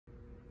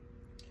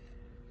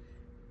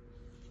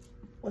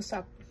What's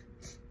up?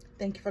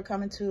 Thank you for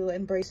coming to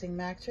Embracing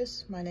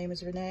Mattress. My name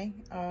is Renee.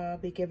 I'll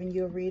be giving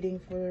you a reading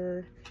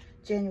for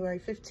January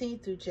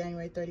 15th through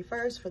January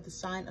 31st for the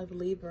sign of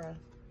Libra.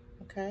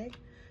 Okay?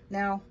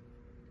 Now,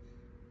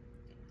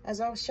 as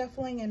I was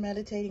shuffling and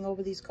meditating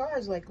over these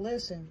cards, like,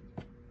 listen,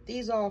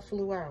 these all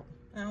flew out.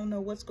 I don't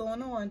know what's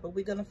going on, but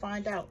we're going to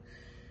find out.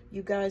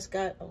 You guys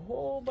got a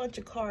whole bunch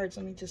of cards.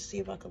 Let me just see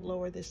if I can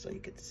lower this so you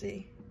can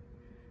see.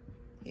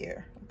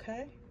 Here,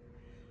 okay?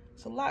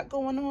 It's a lot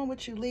going on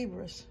with you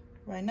Libras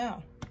right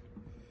now.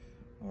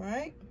 All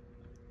right?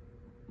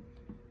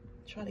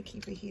 Try to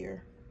keep it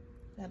here.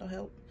 That'll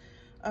help.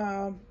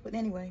 But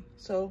anyway,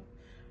 so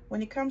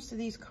when it comes to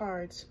these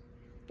cards,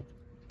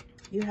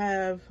 you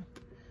have,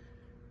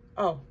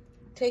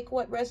 take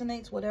what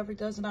resonates, whatever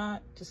does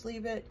not, just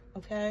leave it,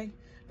 okay?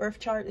 Birth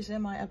chart is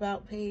in my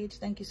About page.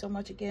 Thank you so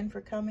much again for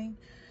coming.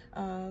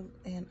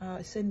 And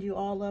I send you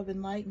all love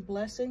and light and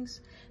blessings.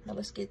 Now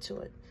let's get to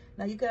it.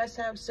 Now you guys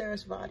have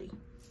Sarasvati,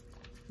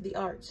 the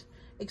arts.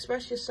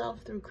 Express yourself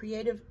through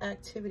creative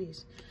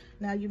activities.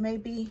 Now you may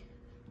be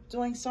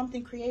doing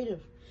something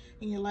creative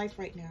in your life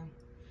right now.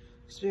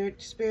 Spirit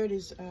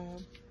is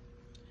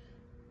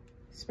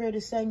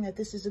saying that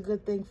this is a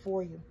good thing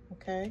for you,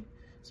 okay?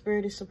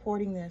 Spirit is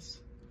supporting this.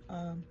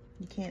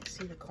 You can't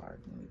see the card.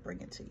 Let me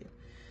bring it to you.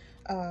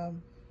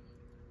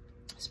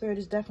 Spirit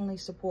is definitely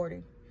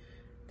supporting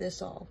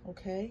this all,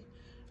 okay?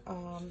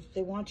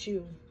 They want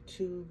you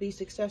to be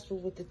successful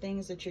with the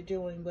things that you're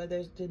doing, whether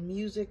it's the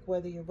music,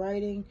 whether you're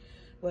writing,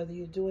 whether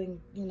you're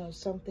doing,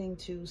 something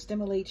to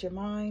stimulate your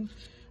mind.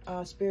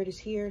 Spirit is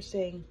here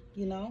saying,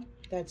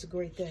 that's a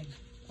great thing.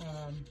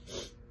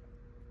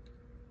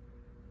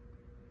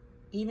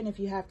 Even if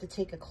you have to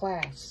take a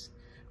class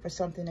for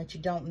something that you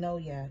don't know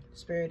yet,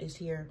 Spirit is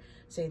here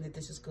saying that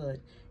this is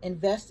good.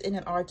 Invest in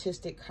an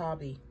artistic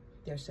hobby,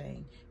 they're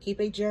saying.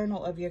 Keep a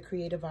journal of your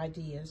creative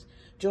ideas.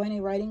 Join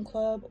a writing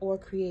club or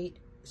create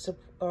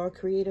a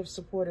creative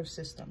supportive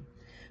system.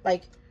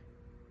 Like,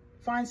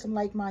 find some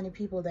like-minded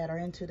people that are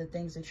into the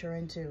things that you're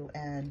into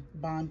and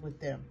bond with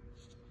them.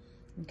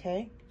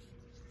 Okay?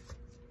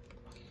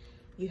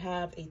 You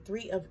have a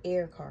 3 of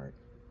Air card,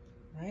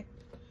 right?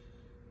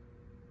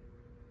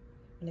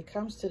 When it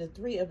comes to the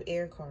 3 of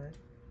Air card,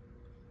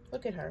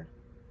 look at her.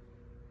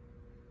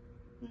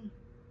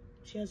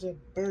 She has a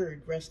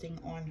bird resting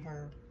on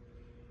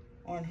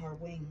her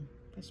wing.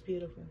 That's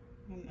beautiful.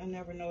 I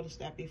never noticed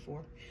that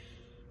before.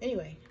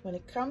 Anyway, when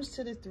it comes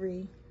to the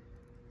 3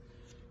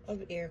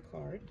 of Air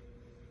card,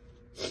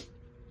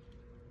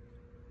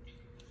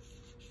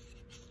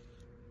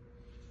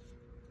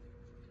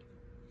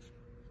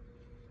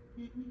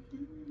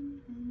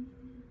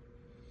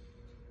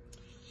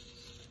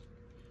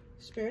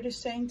 Spirit is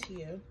saying to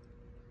you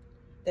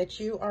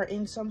that you are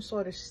in some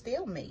sort of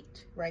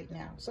stalemate right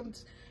now.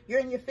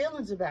 You're in your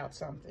feelings about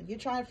something. You're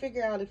trying to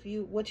figure out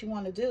what you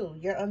want to do.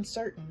 You're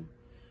uncertain.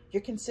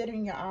 You're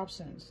considering your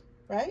options,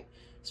 right?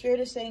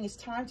 Spirit is saying it's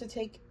time to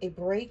take a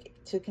break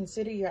to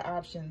consider your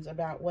options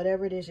about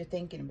whatever it is you're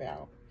thinking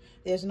about.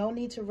 There's no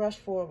need to rush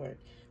forward.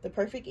 The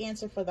perfect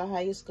answer for the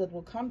highest good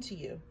will come to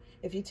you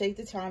if you take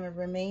the time and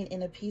remain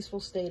in a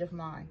peaceful state of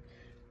mind.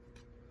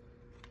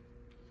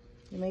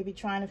 You may be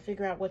trying to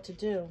figure out what to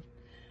do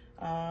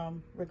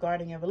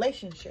regarding a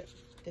relationship.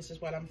 This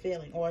is what I'm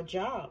feeling. Or a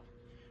job.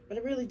 But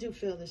I really do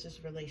feel this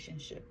is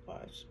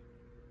relationship-wise.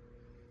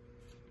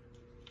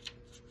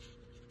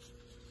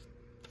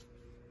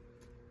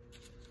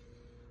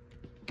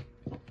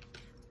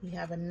 You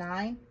have a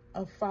 9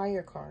 of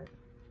Fire card.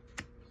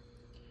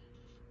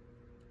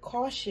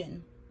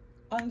 Caution,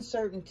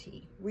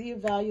 uncertainty,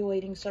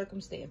 reevaluating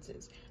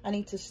circumstances. I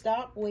need to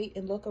stop, wait,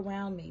 and look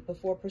around me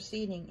before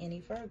proceeding any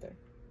further.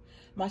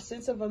 My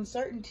sense of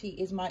uncertainty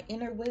is my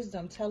inner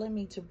wisdom telling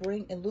me to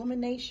bring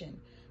illumination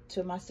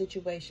to my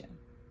situation,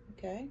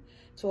 okay?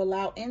 To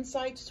allow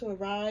insights to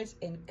arise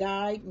and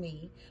guide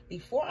me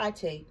before I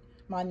take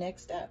my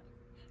next step.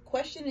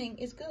 Questioning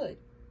is good.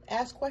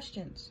 Ask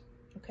questions,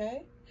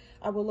 okay?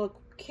 I will look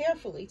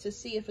carefully to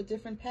see if a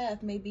different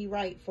path may be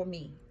right for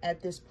me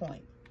at this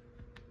point.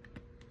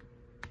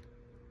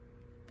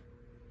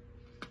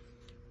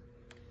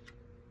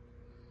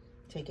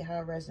 Take it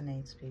how it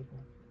resonates, people.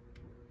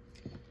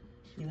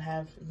 You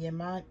have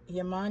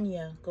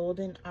Yamanya,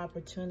 golden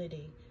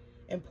opportunity.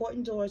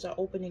 Important doors are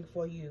opening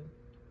for you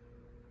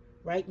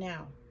right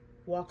now.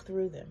 Walk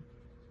through them.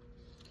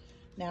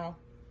 Now,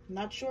 I'm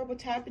not sure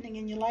what's happening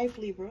in your life,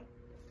 Libra,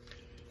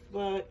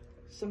 but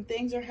some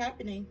things are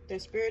happening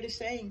that Spirit is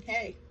saying,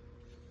 hey,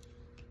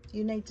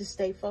 you need to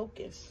stay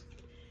focused.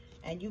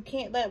 And you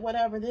can't let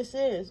whatever this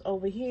is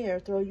over here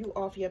throw you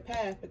off your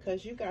path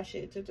because you got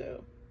shit to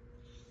do.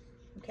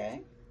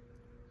 Okay?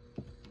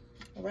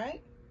 All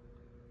right?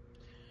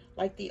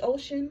 Like the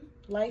ocean,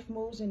 life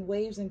moves in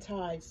waves and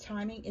tides.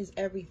 Timing is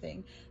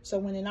everything. So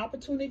when an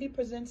opportunity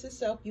presents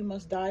itself, you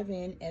must dive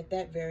in at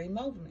that very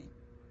moment.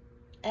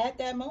 At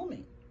that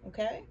moment,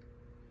 okay?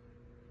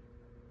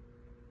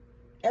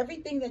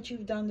 Everything that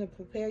you've done to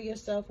prepare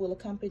yourself will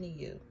accompany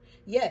you.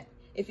 Yet,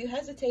 if you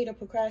hesitate or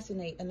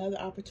procrastinate, another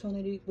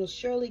opportunity will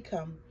surely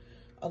come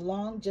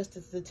along just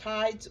as the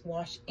tides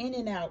wash in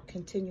and out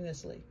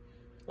continuously.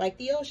 Like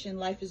the ocean,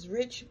 life is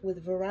rich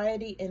with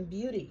variety and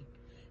beauty.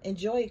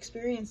 Enjoy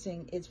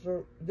experiencing its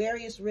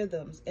various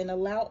rhythms and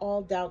allow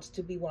all doubts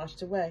to be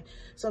washed away.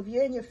 So if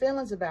you're in your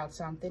feelings about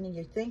something and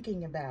you're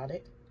thinking about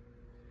it,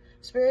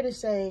 Spirit is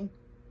saying,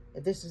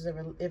 if this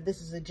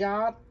is a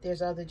job,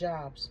 there's other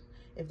jobs.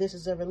 If this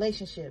is a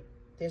relationship,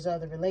 there's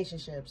other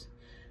relationships.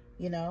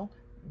 You know,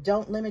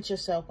 don't limit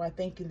yourself by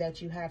thinking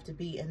that you have to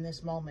be in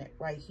this moment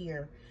right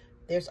here.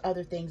 There's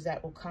other things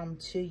that will come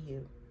to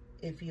you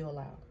if you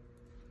allow.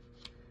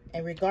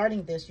 And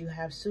regarding this, you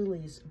have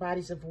sulis,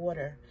 bodies of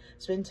water.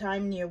 Spend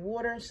time near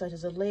water, such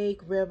as a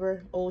lake,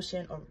 river,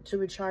 ocean, or to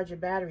recharge your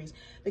batteries,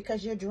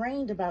 because you're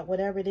drained about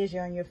whatever it is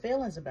you're in your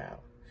feelings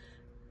about.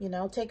 You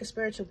know, take a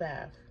spiritual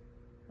bath,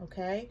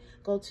 okay?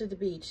 Go to the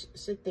beach,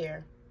 sit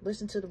there,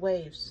 listen to the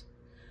waves.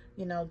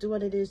 You know, do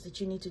what it is that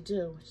you need to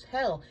do.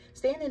 Hell,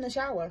 stand in the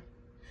shower.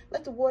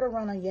 Let the water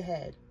run on your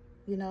head,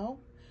 you know,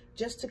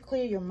 just to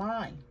clear your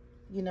mind,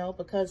 you know,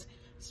 because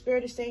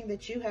Spirit is saying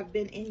that you have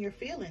been in your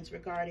feelings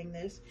regarding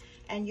this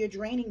and you're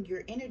draining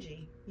your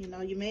energy. You know,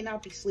 you may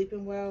not be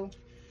sleeping well.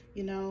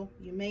 You know,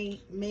 you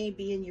may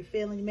be in your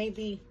feelings. You may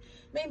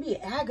be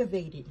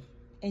aggravated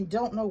and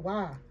don't know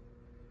why.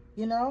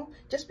 You know,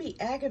 just be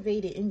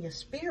aggravated in your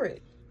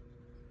spirit.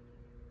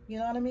 You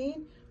know what I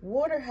mean?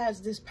 Water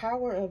has this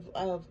power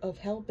of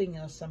helping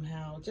us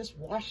somehow. It just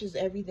washes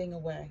everything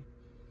away.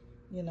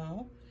 You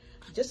know?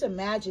 Just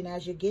imagine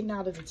as you're getting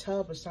out of the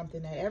tub or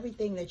something that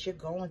everything that you're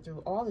going through,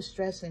 all the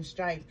stress and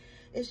strife,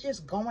 it's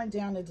just going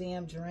down the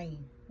damn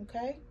drain,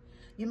 okay?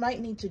 You might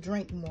need to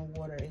drink more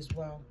water as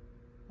well,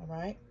 all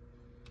right?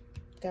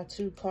 Got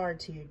 2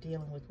 cards here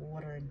dealing with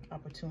water and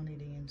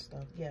opportunity and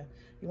stuff. Yeah,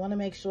 you want to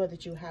make sure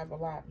that you have a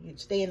lot. You're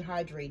staying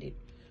hydrated,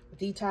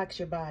 detox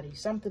your body,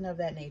 something of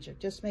that nature.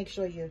 Just make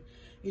sure you're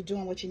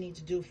doing what you need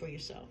to do for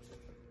yourself.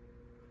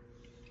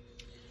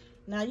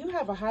 Now, you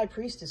have a High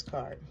Priestess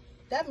card.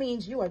 That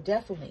means you are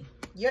definitely,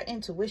 your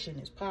intuition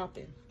is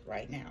popping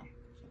right now,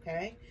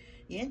 okay?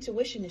 Your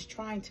intuition is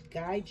trying to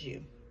guide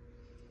you,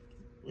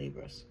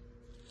 Libras,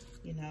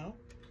 you know?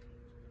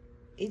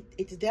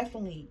 It's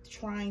definitely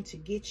trying to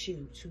get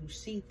you to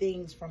see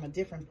things from a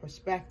different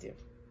perspective,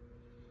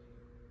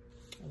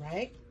 all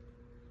right?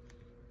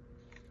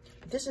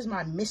 This is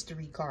my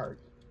mystery card.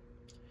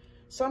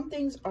 Some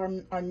things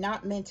are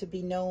not meant to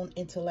be known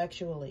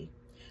intellectually,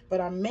 but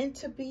are meant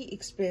to be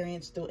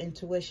experienced through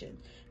intuition.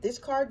 This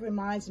card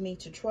reminds me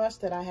to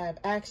trust that I have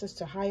access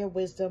to higher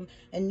wisdom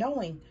and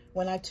knowing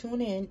when I tune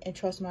in and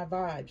trust my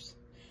vibes.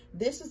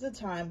 This is the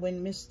time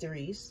when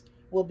mysteries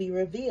will be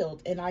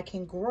revealed and I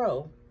can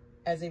grow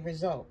as a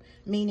result.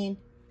 Meaning,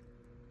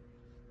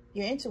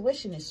 your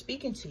intuition is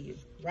speaking to you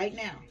right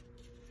now,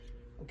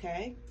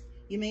 okay?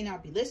 You may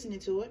not be listening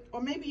to it,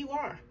 or maybe you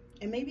are.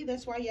 And maybe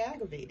that's why you're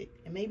aggravated.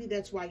 And maybe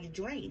that's why you're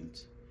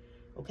drained,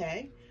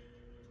 okay?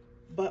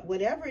 But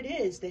whatever it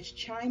is that's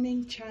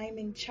chiming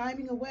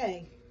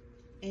away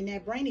in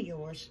that brain of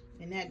yours,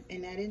 in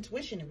that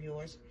intuition of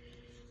yours,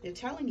 they're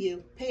telling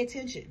you, pay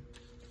attention.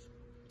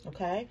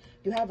 Okay?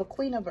 You have a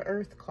Queen of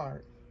Earth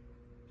card.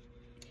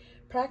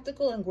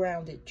 Practical and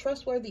grounded,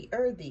 trustworthy,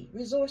 earthy,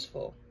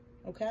 resourceful.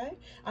 Okay?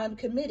 I'm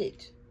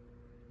committed,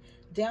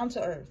 down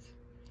to earth,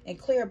 and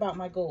clear about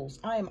my goals.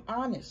 I am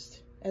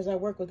honest as I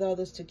work with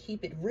others to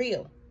keep it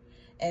real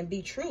and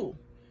be true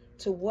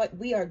to what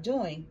we are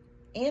doing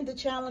and the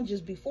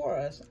challenges before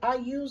us. I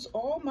use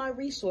all my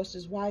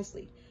resources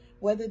wisely,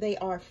 whether they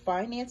are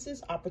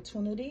finances,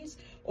 opportunities,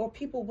 or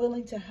people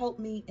willing to help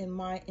me in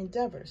my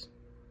endeavors.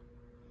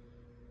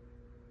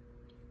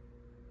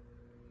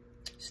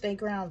 Stay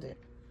grounded.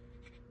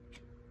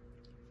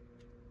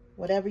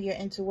 Whatever your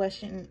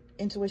intuition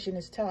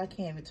is telling, I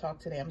can't even talk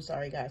today. I'm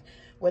sorry, guys.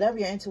 Whatever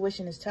your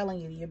intuition is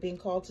telling you, you're being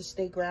called to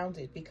stay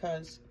grounded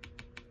because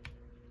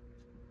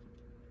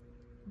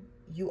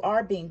you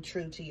are being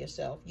true to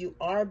yourself. You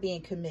are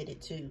being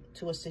committed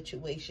to a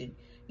situation.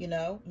 You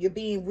know, you're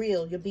being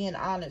real. You're being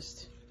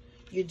honest.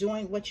 You're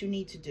doing what you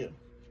need to do.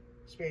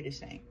 Spirit is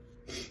saying.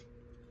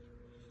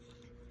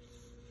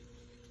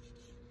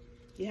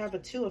 You have a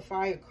 2 of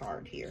Fire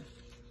card here.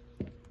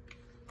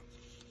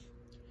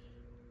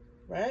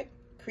 Right?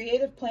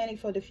 Creative planning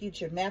for the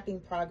future, mapping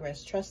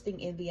progress, trusting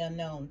in the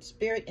unknown,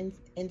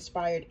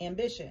 spirit-inspired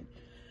ambition.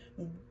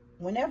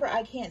 Whenever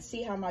I can't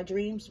see how my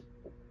dreams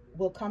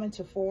will come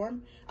into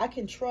form, I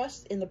can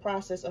trust in the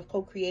process of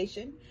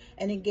co-creation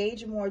and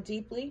engage more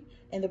deeply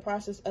in the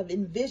process of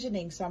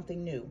envisioning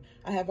something new.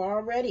 I have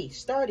already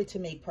started to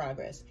make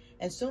progress,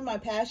 and soon my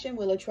passion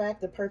will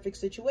attract the perfect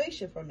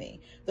situation for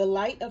me. The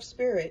light of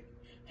spirit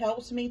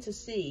helps me to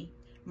see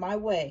my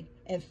way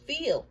and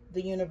feel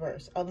the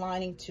universe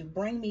aligning to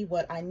bring me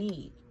what I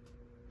need.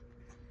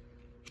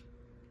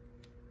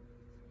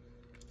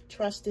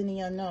 Trust in the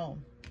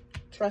unknown.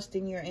 Trust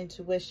in your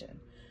intuition.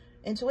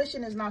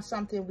 Intuition is not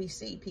something we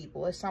see,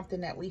 people. It's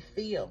something that we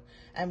feel.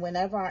 And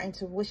whenever our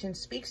intuition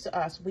speaks to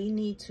us, we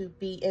need to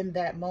be in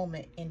that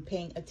moment and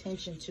paying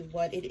attention to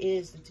what it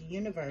is that the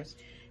universe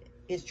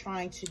is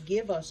trying to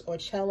give us or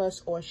tell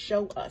us or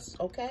show us,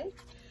 okay?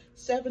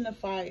 Seven of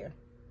Fire.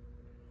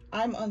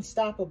 I'm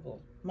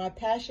unstoppable. My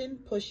passion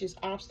pushes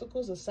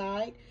obstacles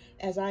aside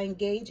as I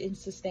engage in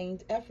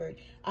sustained effort.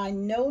 I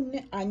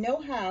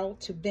know how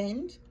to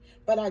bend,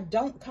 but I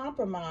don't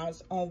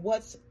compromise on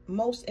what's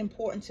most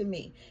important to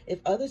me.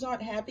 If others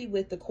aren't happy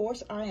with the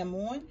course I am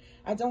on,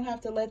 I don't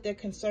have to let their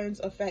concerns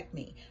affect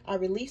me. I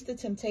release the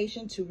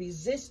temptation to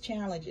resist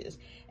challenges,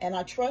 and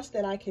I trust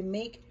that I can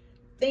make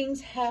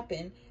things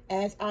happen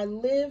as I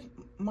live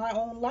my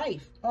own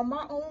life on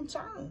my own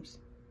terms.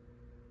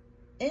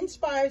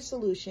 Inspired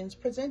solutions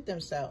present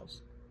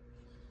themselves.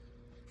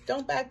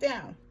 Don't back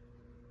down.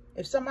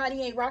 If somebody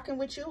ain't rocking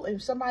with you,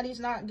 if somebody's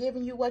not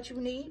giving you what you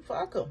need,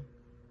 fuck them.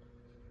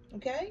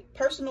 Okay?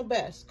 Personal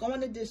best,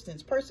 going the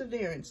distance,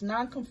 perseverance,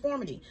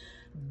 nonconformity.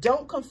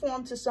 Don't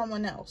conform to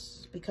someone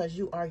else, because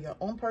you are your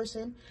own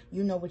person.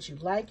 You know what you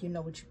like. You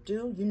know what you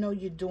do. You know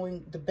you're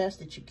doing the best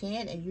that you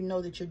can, and you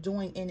know that you're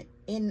doing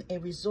in a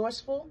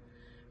resourceful,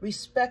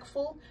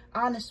 respectful,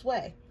 honest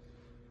way.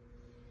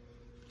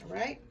 All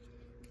right?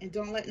 And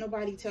don't let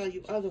nobody tell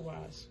you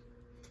otherwise.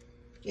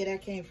 Yeah,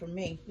 that came from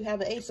me. You have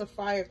an Ace of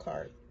Fire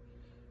card,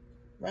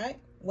 right?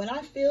 When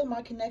I feel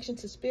my connection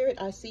to spirit,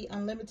 I see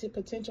unlimited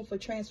potential for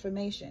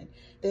transformation.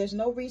 There's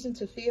no reason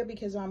to fear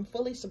because I'm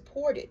fully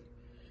supported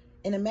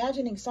in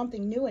imagining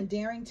something new and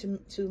daring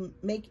to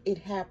make it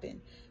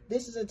happen.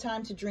 This is a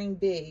time to dream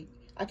big.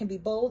 I can be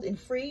bold and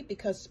free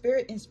because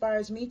spirit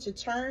inspires me to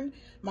turn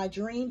my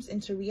dreams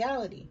into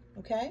reality,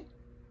 okay?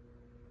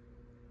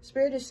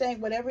 Spirit is saying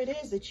whatever it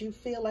is that you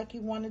feel like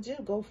you want to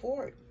do, go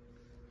for it.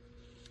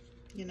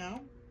 You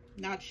know,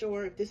 not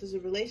sure if this is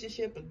a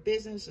relationship, a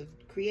business, a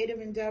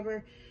creative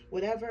endeavor,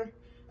 whatever,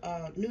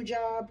 new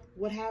job,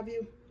 what have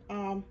you.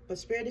 But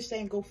Spirit is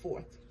saying go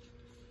forth.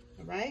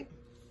 All right?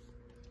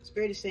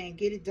 Spirit is saying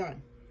get it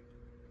done.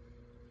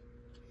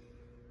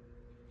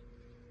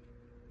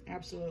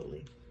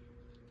 Absolutely.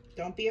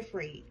 Don't be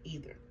afraid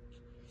either.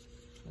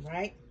 All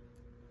right?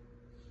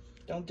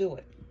 Don't do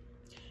it.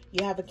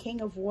 You have a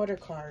King of Water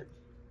card.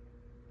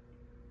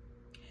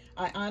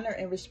 I honor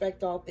and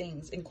respect all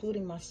things,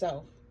 including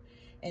myself,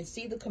 and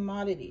see the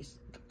commonalities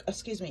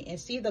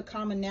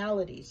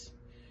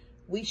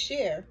we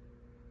share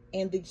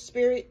and the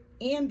spirit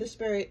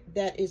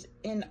that is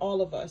in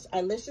all of us.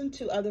 I listen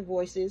to other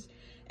voices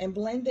and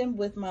blend them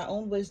with my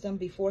own wisdom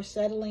before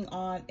settling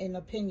on an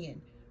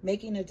opinion,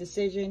 making a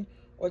decision,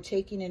 or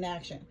taking an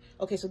action.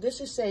 Okay, so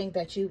this is saying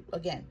that you,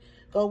 again,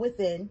 go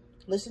within,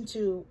 listen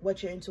to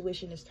what your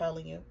intuition is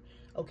telling you,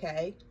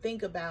 okay?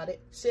 Think about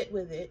it, sit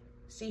with it,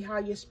 see how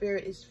your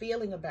spirit is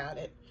feeling about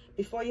it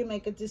before you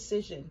make a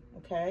decision,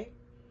 okay?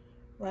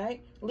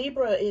 Right?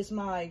 Libra is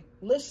my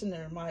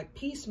listener, my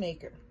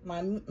peacemaker,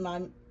 my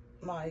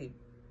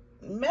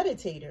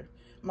meditator,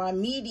 my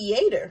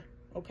mediator,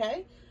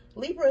 okay?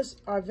 Libras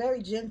are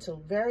very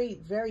gentle, very,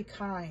 very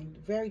kind,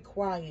 very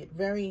quiet,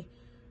 very,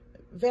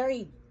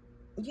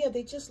 yeah,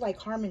 they just like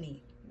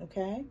harmony,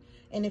 okay?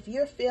 And if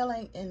you're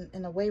feeling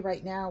in a way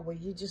right now where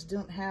you just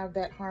don't have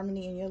that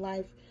harmony in your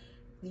life,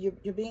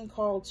 you're being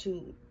called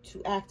to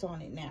act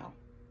on it now,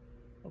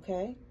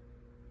 okay?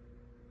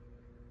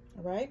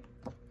 All right?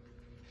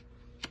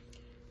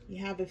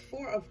 You have a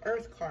Four of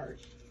Earth card.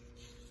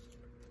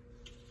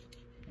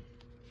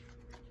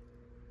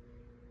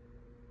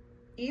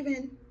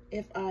 Even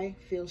if I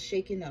feel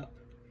shaken up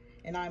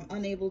and I'm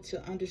unable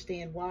to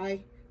understand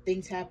why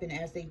things happen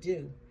as they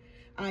do,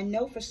 I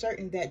know for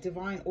certain that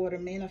divine order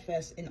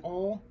manifests in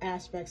all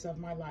aspects of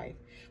my life.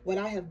 What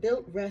I have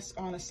built rests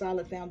on a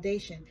solid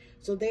foundation,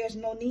 so there's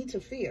no need to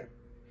fear.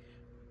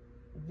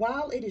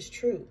 While it is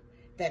true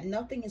that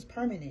nothing is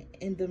permanent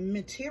in the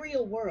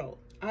material world,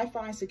 I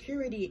find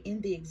security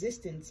in the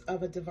existence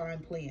of a divine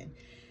plan.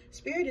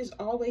 Spirit is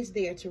always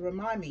there to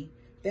remind me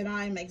that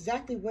I am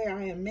exactly where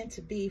I am meant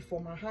to be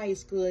for my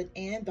highest good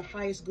and the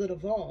highest good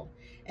of all,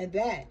 and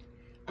that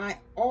I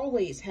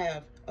always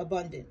have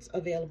abundance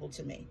available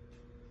to me.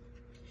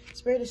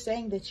 Spirit is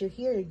saying that you're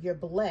here, you're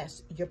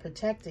blessed, you're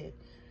protected.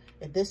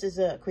 If this is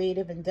a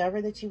creative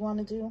endeavor that you want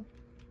to do,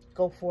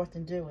 go forth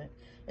and do it.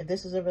 If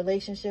this is a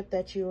relationship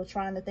that you're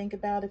trying to think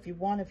about, if you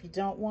want, if you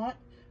don't want,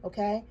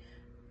 okay,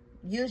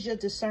 use your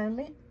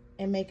discernment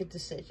and make a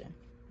decision,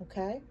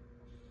 okay?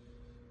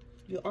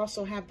 You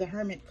also have the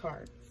Hermit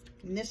card.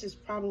 And this is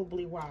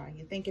probably why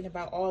you're thinking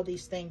about all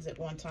these things at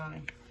one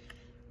time.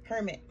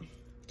 Hermit,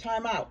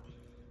 time out.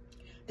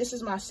 This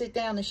is my sit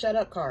down and shut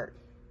up card.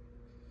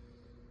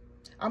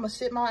 I'm going to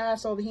sit my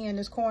ass over here in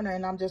this corner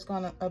and I'm just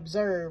going to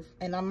observe.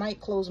 And I might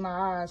close my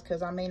eyes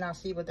because I may not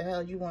see what the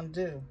hell you want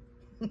to do.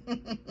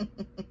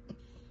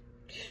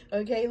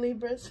 Okay,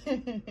 Libras?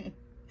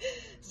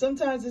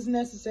 Sometimes it's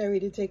necessary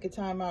to take a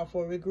time out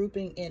for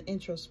regrouping and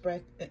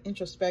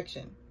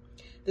introspection.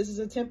 This is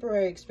a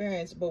temporary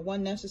experience, but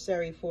one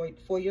necessary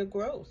for your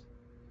growth.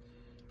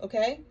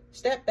 Okay?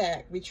 Step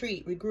back,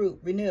 retreat, regroup,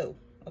 renew.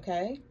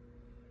 Okay?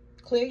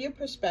 Clear your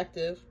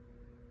perspective,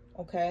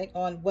 okay,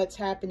 on what's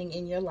happening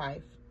in your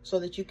life so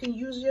that you can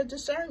use your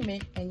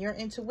discernment and your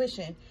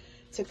intuition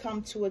to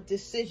come to a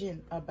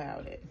decision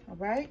about it. All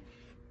right?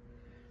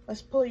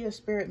 Let's pull your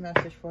spirit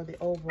message for the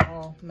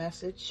overall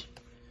message.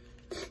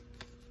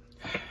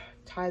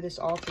 Tie this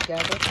all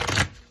together.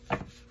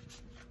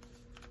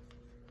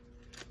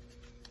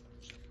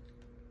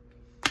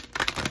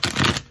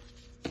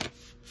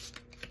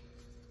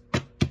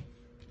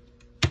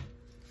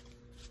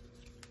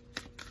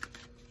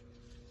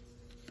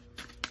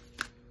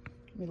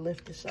 Let me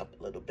lift this up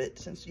a little bit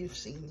since you've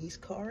seen these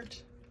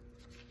cards.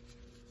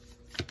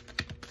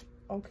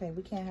 Okay,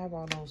 we can't have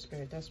all those,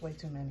 Spirit. That's way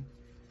too many.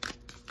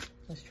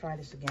 Let's try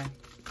this again.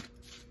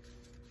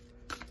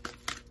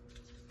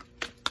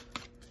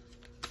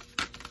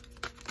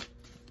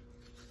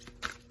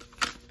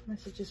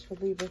 Messages for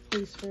Libra,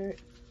 please, Spirit.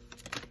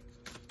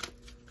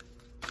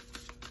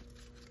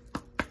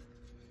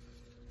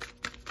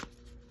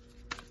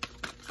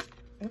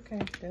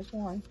 Okay, there's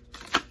one.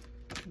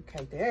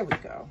 Okay, there we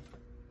go.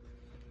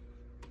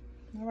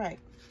 All right.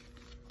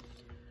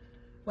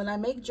 When I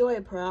make joy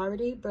a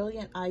priority,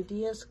 brilliant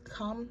ideas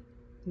come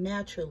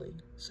naturally.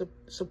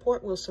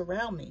 Support will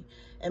surround me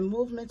and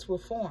movements will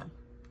form.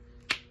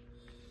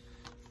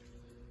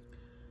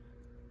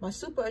 My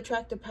super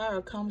attractive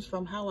power comes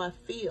from how I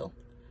feel,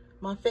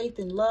 my faith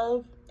in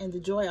love, and the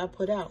joy I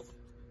put out.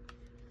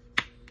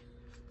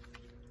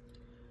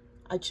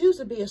 I choose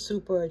to be a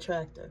super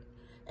attractor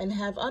and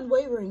have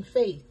unwavering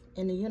faith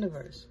in the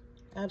universe.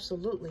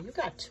 Absolutely. You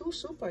got 2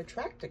 super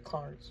attractor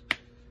cards.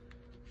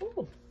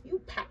 Ooh, you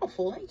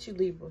powerful, ain't you,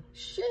 Libra?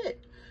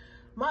 Shit.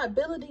 My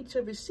ability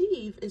to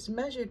receive is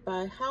measured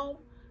by how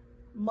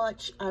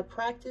much I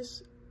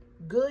practice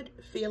good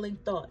feeling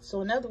thoughts.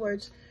 So in other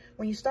words,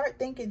 when you start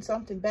thinking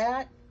something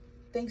bad,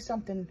 think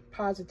something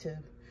positive.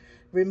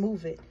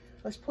 Remove it.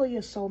 Let's pull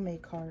your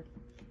soulmate card.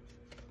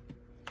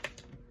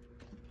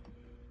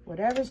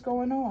 Whatever's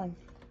going on,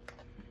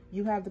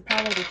 you have the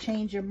power to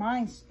change your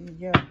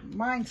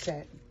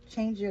mindset,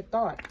 change your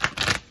thought.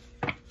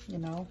 You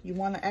know, you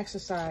want to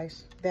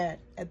exercise that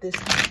at this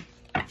time.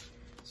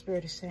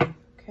 Spirit is saying,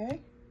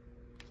 okay?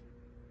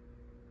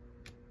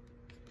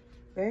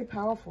 Very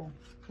powerful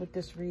with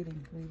this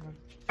reading, Libra.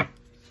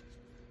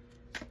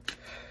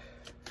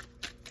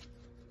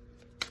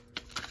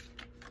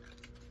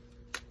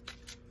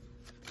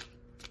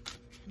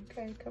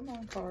 Okay, come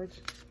on, cards.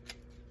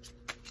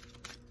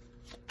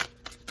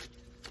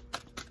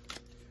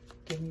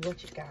 Give me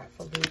what you got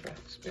for Libra,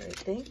 Spirit.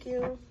 Thank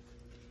you.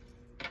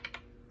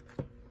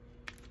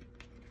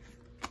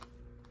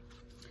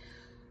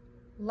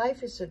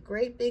 Life is a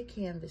great big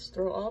canvas.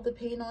 Throw all the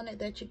paint on it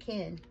that you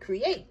can.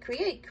 Create,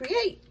 create,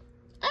 create.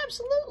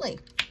 Absolutely.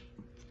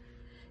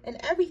 And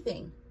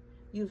everything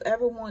you've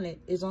ever wanted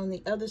is on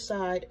the other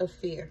side of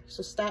fear.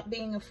 So stop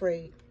being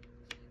afraid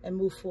and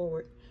move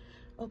forward.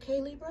 Okay,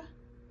 Libra?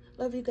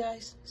 Love you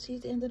guys. See you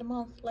at the end of the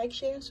month. Like,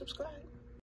 share, and subscribe.